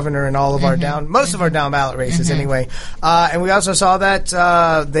helped the governor and all of our most of our down-ballot races anyway. And we also saw that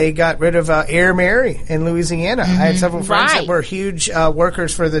they got rid of Air Mary in Louisiana. I had several friends that were huge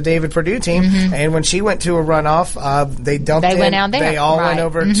workers for the David Perdue team, and when she went to a runoff, they went out there. They all went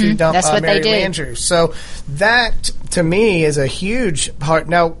over to dump Mary Landrieu. So that, to me, is a huge part.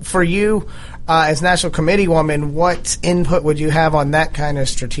 Now, for you, as National Committee woman, what input would you have on that kind of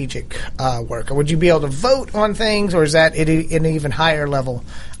strategic work? Or would you be able to vote on things, or is that at an even higher level?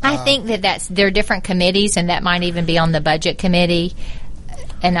 I think there are different committees, and that might even be on the budget committee,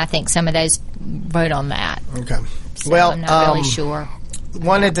 and I think some of those vote on that. Okay. So well, I'm not really sure.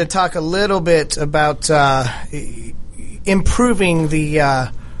 Wanted to talk a little bit about improving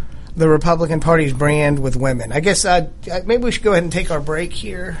the Republican Party's brand with women. I guess maybe we should go ahead and take our break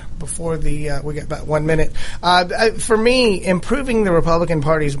here before we get about 1 minute. For me, improving the Republican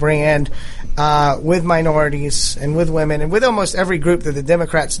Party's brand with minorities and with women and with almost every group that the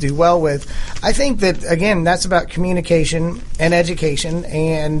Democrats do well with, I think that, again, that's about communication and education.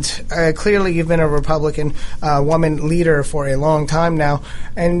 And clearly you've been a Republican woman leader for a long time now.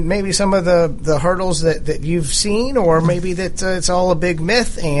 And maybe some of the hurdles that you've seen, or maybe that it's all a big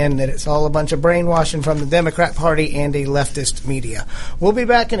myth and that it's all a bunch of brainwashing from the Democrat Party and a leftist media. We'll be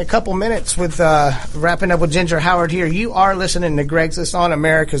back in a couple minutes with wrapping up with Ginger Howard here. You are listening to Greg's List on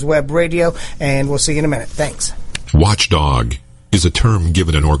America's Web Radio, and we'll see you in a minute. Thanks. Watchdog is a term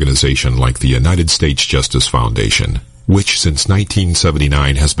given an organization like the United States Justice Foundation, which since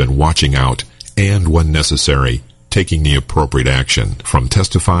 1979 has been watching out and, when necessary, taking the appropriate action from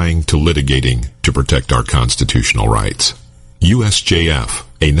testifying to litigating to protect our constitutional rights. USJF,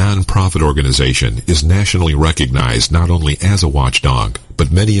 a non-profit organization, is nationally recognized not only as a watchdog,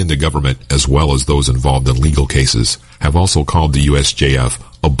 but many in the government, as well as those involved in legal cases, have also called the USJF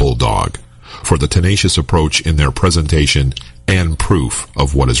a bulldog for the tenacious approach in their presentation and proof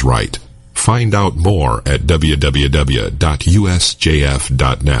of what is right. Find out more at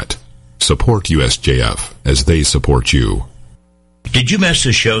www.usjf.net. Support USJF as they support you. Did you miss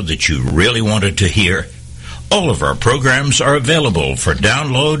a show that you really wanted to hear? All of our programs are available for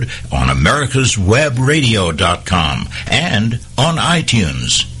download on americaswebradio.com and on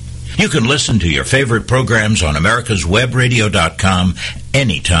iTunes. You can listen to your favorite programs on americaswebradio.com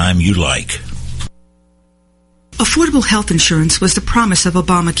anytime you like. Affordable health insurance was the promise of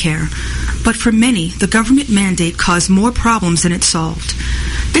Obamacare, but for many, the government mandate caused more problems than it solved.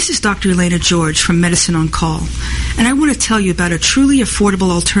 This is Dr. Elena George from Medicine on Call, and I want to tell you about a truly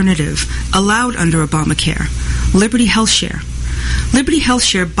affordable alternative allowed under Obamacare, Liberty HealthShare. Liberty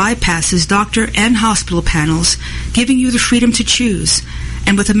HealthShare bypasses doctor and hospital panels, giving you the freedom to choose.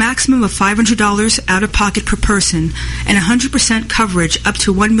 And with a maximum of $500 out-of-pocket per person and 100% coverage up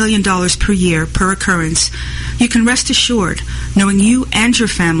to $1 million per year per occurrence, you can rest assured knowing you and your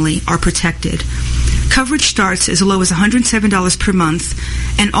family are protected. Coverage starts as low as $107 per month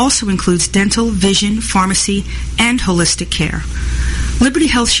and also includes dental, vision, pharmacy, and holistic care. Liberty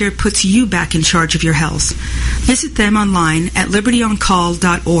HealthShare puts you back in charge of your health. Visit them online at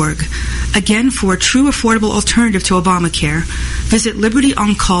libertyoncall.org. Again, for a true affordable alternative to Obamacare, visit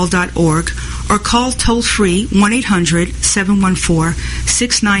libertyoncall.org or call toll-free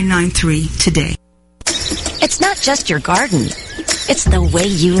 1-800-714-6993 today. It's not just your garden. It's the way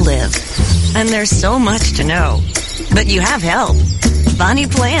you live. And there's so much to know. But you have help. Bonnie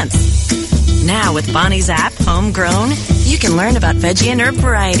Plants. Now with Bonnie's app, Homegrown, you can learn about veggie and herb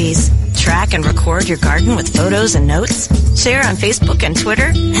varieties, track and record your garden with photos and notes, share on Facebook and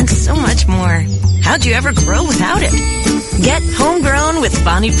Twitter, and so much more. How'd you ever grow without it? Get Homegrown with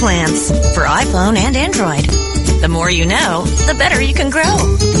Bonnie Plants for iPhone and Android. The more you know, the better you can grow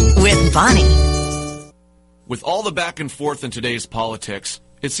with Bonnie. With all the back and forth in today's politics,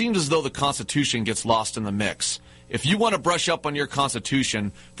 it seems as though the Constitution gets lost in the mix. If you want to brush up on your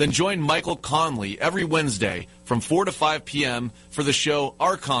Constitution, then join Michael Conley every Wednesday from 4 to 5 p.m. for the show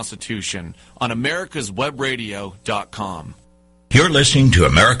Our Constitution on americaswebradio.com. You're listening to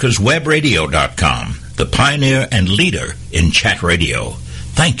americaswebradio.com, the pioneer and leader in chat radio.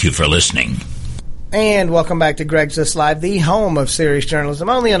 Thank you for listening. And welcome back to Greg's List Live, the home of serious journalism,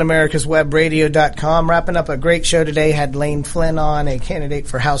 only on americaswebradio.com. Wrapping up a great show today, had Lane Flynn on, a candidate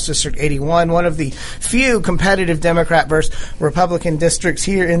for House District 81, one of the few competitive Democrat versus Republican districts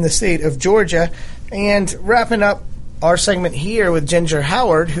here in the state of Georgia. And wrapping up our segment here with Ginger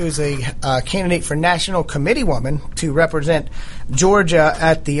Howard, who's a candidate for National Committee Woman to represent Georgia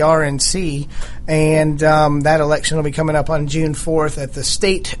at the RNC. And that election will be coming up on June 4th at the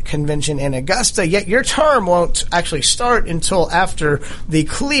state convention in Augusta. Yet your term won't actually start until after the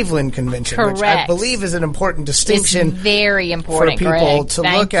Cleveland convention, correct, which I believe is an important distinction. It's very important for people Greg. to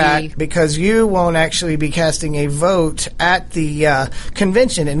Thank look at, because you won't actually be casting a vote at the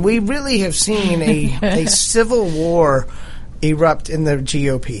convention. And we really have seen a civil war erupt in the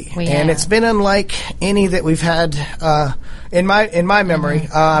GOP, and it's been unlike any that we've had in my memory.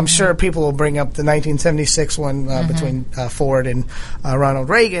 I'm sure people will bring up the 1976 one between Ford and Ronald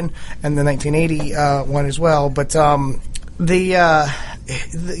Reagan, and the 1980 one as well. But the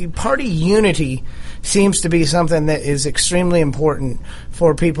party unity seems to be something that is extremely important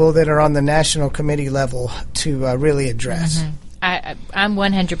for people that are on the national committee level to really address. I'm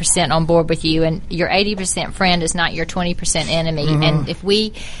 100% on board with you, and your 80% friend is not your 20% enemy. And if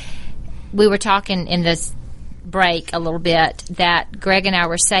we were talking in this break a little bit that Greg and I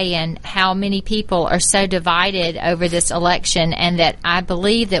were saying how many people are so divided over this election, and that I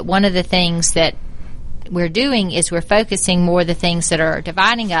believe that one of the things that we're doing is we're focusing more the things that are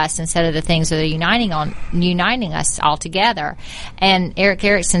dividing us instead of the things that are uniting us all together. And Eric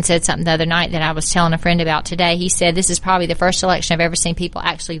Erickson said something the other night that I was telling a friend about today. He said, this is probably the first election I've ever seen people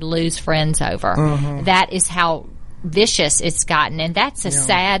actually lose friends over. That is how vicious it's gotten, and that's a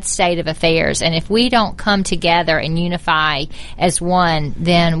sad state of affairs. And if we don't come together and unify as one,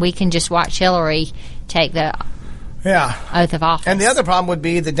 then we can just watch Hillary take the oath of office. And the other problem would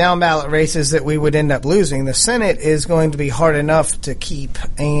be the down-ballot races that we would end up losing. The Senate is going to be hard enough to keep,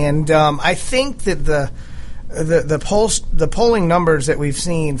 and I think that the polling numbers that we've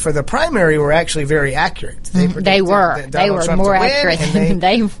seen for the primary were actually very accurate. They were more accurate than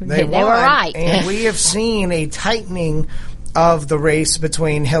they were right. And we have seen a tightening of the race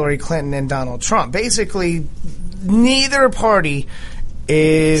between Hillary Clinton and Donald Trump. Basically, neither party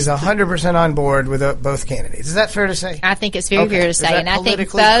is 100% on board with both candidates. Is that fair to say? I think it's very fair to say. And I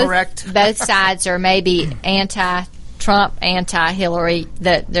think both sides are maybe anti-Trump, anti-Hillary,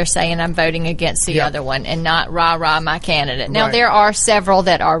 that they're saying I'm voting against the other one and not rah-rah my candidate. Now, there are several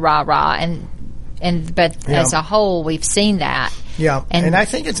that are rah-rah, but as a whole, we've seen that. Yeah, and I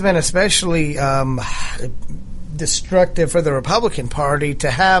think it's been especially destructive for the Republican Party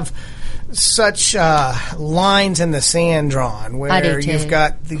to have such lines in the sand drawn, where you've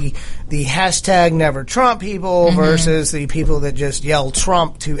got the hashtag Never Trump people versus the people that just yell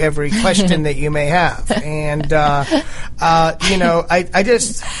Trump to every question that you may have. And I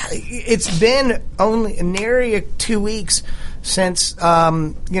just, it's been only nary 2 weeks since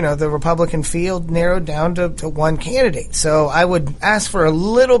the Republican field narrowed down to one candidate. So I would ask for a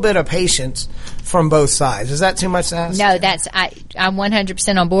little bit of patience from both sides. Is that too much to ask? No, I'm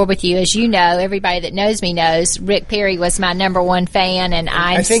 100% on board with you. As you know, everybody that knows me knows Rick Perry was my number one fan, and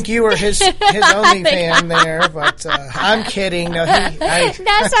I think you were his only fan there, but I'm kidding. No, that's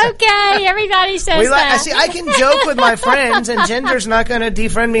okay. Everybody says that. I can joke with my friends, and Ginger's not going to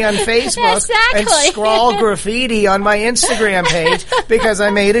defriend me on Facebook and scrawl graffiti on my Instagram page because I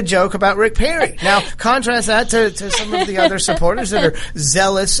made a joke about Rick Perry. Now, contrast that to some of the other supporters that are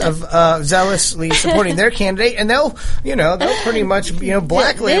zealously supporting their candidate, and they'll pretty much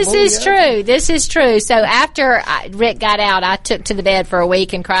black label. This is true. So after Rick got out, I took to the bed for a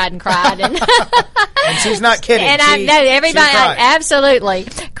week and cried, and and she's not kidding. And I absolutely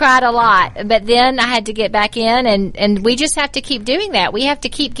cried a lot. But then I had to get back in, and we just have to keep doing that. We have to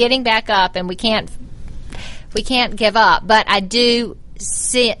keep getting back up, and we can't give up. But I do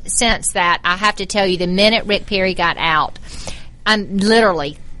sense that I have to tell you, the minute Rick Perry got out, I'm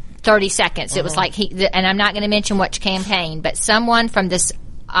literally 30 seconds. It was like and I'm not going to mention which campaign, but someone from this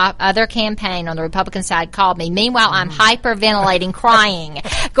other campaign on the Republican side called me. Meanwhile, I'm hyperventilating, crying,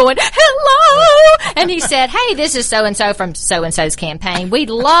 going, hello! And he said, hey, this is so-and-so from so-and-so's campaign. We'd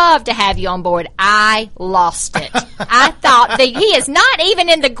love to have you on board. I lost it. I thought that he is not even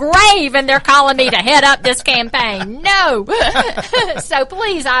in the grave, and they're calling me to head up this campaign. No. So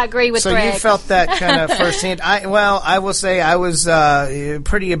please, I agree with Greg. So you felt that kind of firsthand. I will say I was a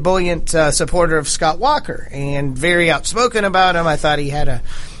pretty ebullient supporter of Scott Walker and very outspoken about him. I thought he had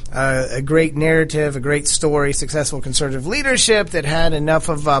a great narrative, a great story, successful conservative leadership that had enough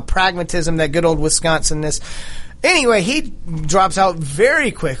of pragmatism, that good old Wisconsin-ness. Anyway, he drops out very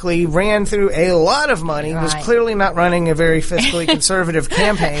quickly, ran through a lot of money, was clearly not running a very fiscally conservative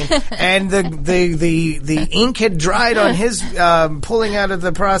campaign, and the ink had dried on his pulling out of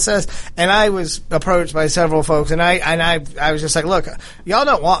the process. And I was approached by several folks, and I was just like, look, y'all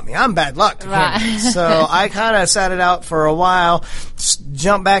don't want me. I'm bad luck. So I kind of sat it out for a while,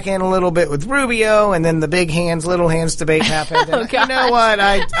 jumped back in a little bit with Rubio, and then the big hands, little hands debate happened. And you know what?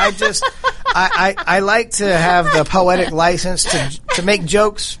 I like to have the poetic license to make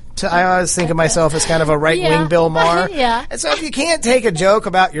jokes. I always think of myself as kind of a right-wing Bill Maher. And so if you can't take a joke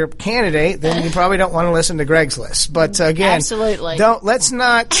about your candidate, then you probably don't want to listen to Greg's List. But again, absolutely. Let's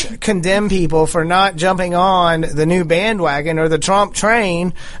not condemn people for not jumping on the new bandwagon or the Trump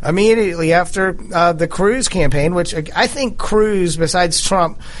train immediately after the Cruz campaign, which I think Cruz, besides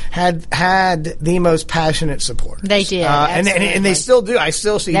Trump, had the most passionate support. They did, and they still do. I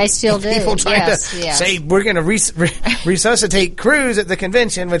still see people trying to say we're going to resuscitate Cruz at the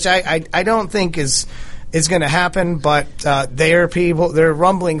convention, which I don't think is going to happen, but there are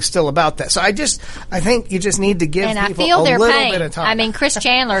rumblings still about that. So I think you just need to give people a little bit of time. I mean, Chris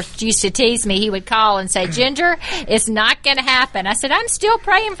Chandler used to tease me. He would call and say, Ginger, it's not going to happen. I said, I'm still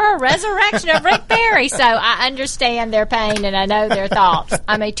praying for a resurrection of Rick Perry. So I understand their pain and I know their thoughts.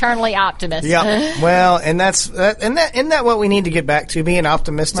 I'm eternally optimistic. Yeah. Well, and isn't that what we need to get back to, being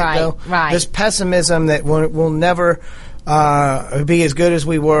optimistic, though? Right. This pessimism that will never be as good as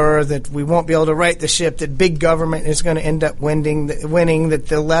we were, that we won't be able to right the ship, that big government is going to end up winning, that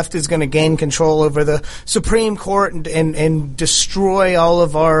the left is going to gain control over the Supreme Court and destroy all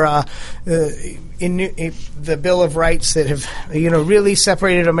of our the Bill of Rights that have really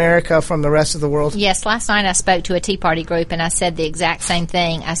separated America from the rest of the world. Yes, last night I spoke to a Tea Party group and I said the exact same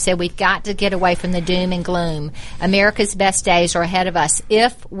thing. I said we've got to get away from the doom and gloom. America's best days are ahead of us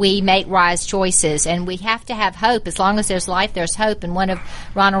if we make wise choices, and we have to have hope. As long as there's life, there's hope. And one of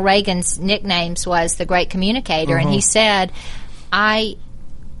Ronald Reagan's nicknames was the Great Communicator, and he said,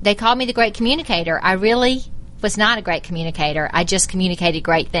 they called me the Great Communicator. I really was not a great communicator. I just communicated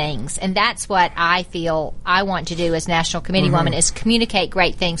great things. And that's what I feel I want to do as National Committee woman, is communicate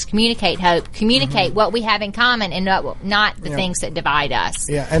great things, communicate hope, communicate what we have in common and not the things that divide us.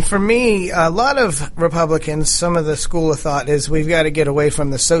 Yeah, and for me, a lot of Republicans, some of the school of thought is we've got to get away from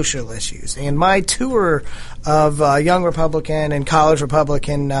the social issues. And my tour of young Republican and college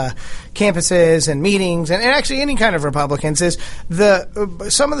Republican campuses and meetings, and actually any kind of Republicans, is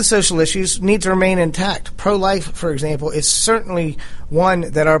some of the social issues need to remain intact. Pro-life, for example, is certainly one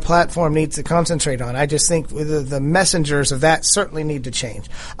that our platform needs to concentrate on. I just think the messengers of that certainly need to change.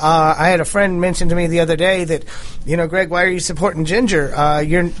 I had a friend mention to me the other day that, Greg, why are you supporting Ginger?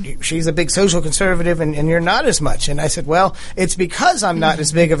 She's a big social conservative and you're not as much. And I said, well, it's because I'm not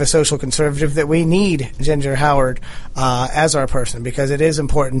as big of a social conservative that we need Ginger Howard as our person, because it is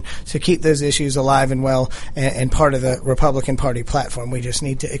important to keep those issues alive and well and part of the Republican Party platform. We just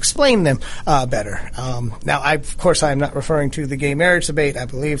need to explain them better. Now, Now, of course, I'm not referring to the gay marriage debate. I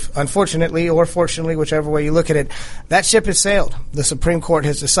believe, unfortunately or fortunately, whichever way you look at it, that ship has sailed. The Supreme Court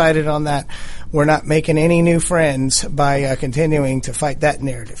has decided on that. We're not making any new friends by continuing to fight that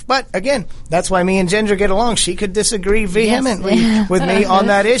narrative. But again, that's why me and Ginger get along. She could disagree vehemently with me on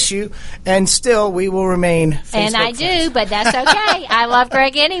that issue, and still we will remain Facebook And I friends. do, but that's okay. I love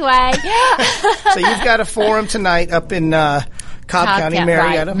Greg anyway. So you've got a forum tonight up in Cobb County,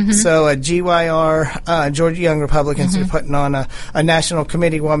 Marietta. Right. Mm-hmm. So GYR, Georgia Young Republicans, are putting on a National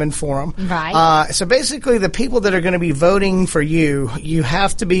Committee Woman Forum. Right. So basically the people that are going to be voting for you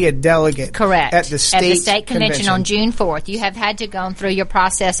have to be a delegate. Correct. At the state convention on June 4th. You have had to go through your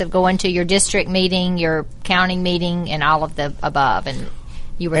process of going to your district meeting, your county meeting, and all of the above, and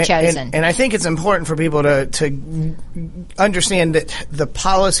you were chosen. And I think it's important for people to understand that the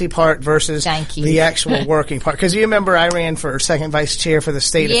policy part versus the actual working part. Because you remember I ran for second vice chair for the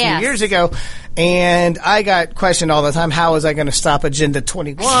state a few years ago, and I got questioned all the time, how was I going to stop Agenda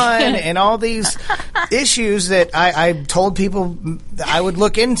 21 and all these issues that I told people that I would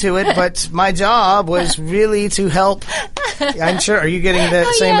look into it, but my job was really to help. I'm sure. Are you getting the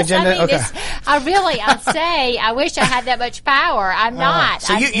same agenda? I mean, I'd say I wish I had that much power. I'm not.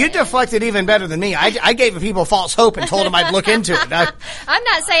 So you deflected even better than me. I gave people false hope and told them I'd look into it. I'm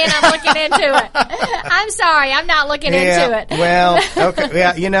not saying I'm looking into it. I'm sorry, I'm not looking into it. Well, okay.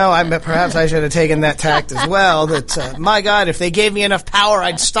 Yeah, perhaps I should have taken that tact as well. That, my God, if they gave me enough power,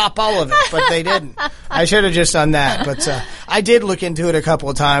 I'd stop all of it. But they didn't. I should have just done that. But I did look into it a couple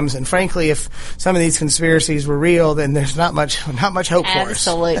of times. And frankly, if some of these conspiracies were real, then there's not much hope for us.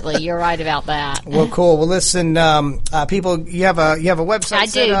 Absolutely. You're right about that. Well, cool. Well, listen, people, you have a website. I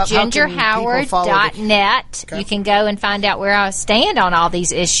do, gingerhoward.net. Okay. You can go and find out where I stand on all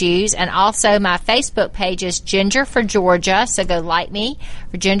these issues. And also my Facebook page is Ginger for Georgia. So go like me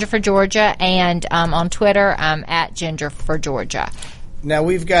for Ginger for Georgia. And on Twitter, I'm at Ginger for Georgia. Now,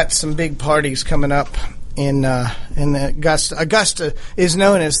 we've got some big parties coming up in Augusta. Augusta is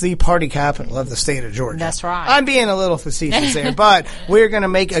known as the party capital of the state of Georgia. That's right. I'm being a little facetious there, but we're going to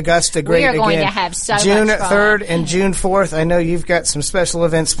make Augusta great again. We are going to have so June much fun. 3rd and June 4th. I know you've got some special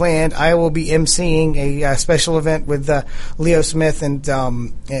events planned. I will be emceeing a special event with Leo Smith, and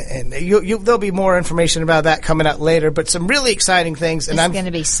there'll be more information about that coming out later. But some really exciting things, and it's going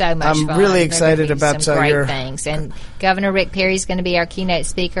to be so much fun. I'm really excited about some great things. And Governor Rick Perry is going to be our keynote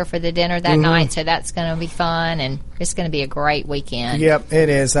speaker for the dinner that night, so that's going to be fun, and it's going to be a great weekend. Yep, it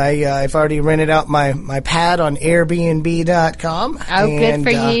is. I've already rented out my pad on Airbnb.com. Oh, good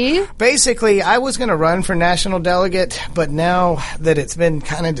for you. Basically, I was going to run for national delegate, but now that it's been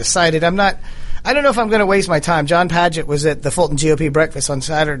kind of decided, I don't know if I'm going to waste my time. John Padgett was at the Fulton GOP breakfast on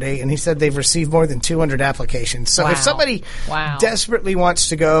Saturday, and he said they've received more than 200 applications. So if somebody desperately wants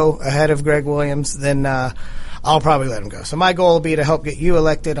to go ahead of Greg Williams, then I'll probably let him go. So my goal will be to help get you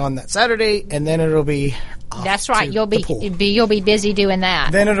elected on that Saturday, and then it'll be That's right. You'll be busy doing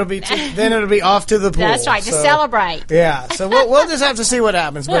that. Then it'll be off to the pool. That's right. To celebrate. Yeah. So we'll just have to see what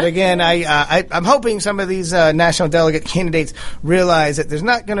happens. But again, I'm hoping some of these national delegate candidates realize that there's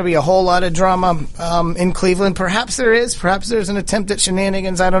not going to be a whole lot of drama in Cleveland. Perhaps there is. Perhaps there's an attempt at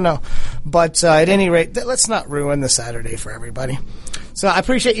shenanigans. I don't know. But at any rate, let's not ruin the Saturday for everybody. So I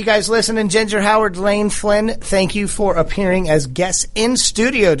appreciate you guys listening. Ginger Howard, Lane Flynn, thank you for appearing as guests in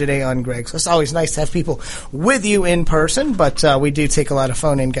studio today on Greg's. It's always nice to have people with you in person, but we do take a lot of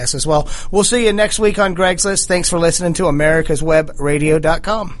phone-in guests as well. We'll see you next week on Greg's List. Thanks for listening to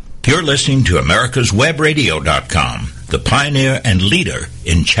AmericasWebRadio.com. You're listening to AmericasWebRadio.com, the pioneer and leader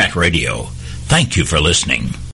in chat radio. Thank you for listening.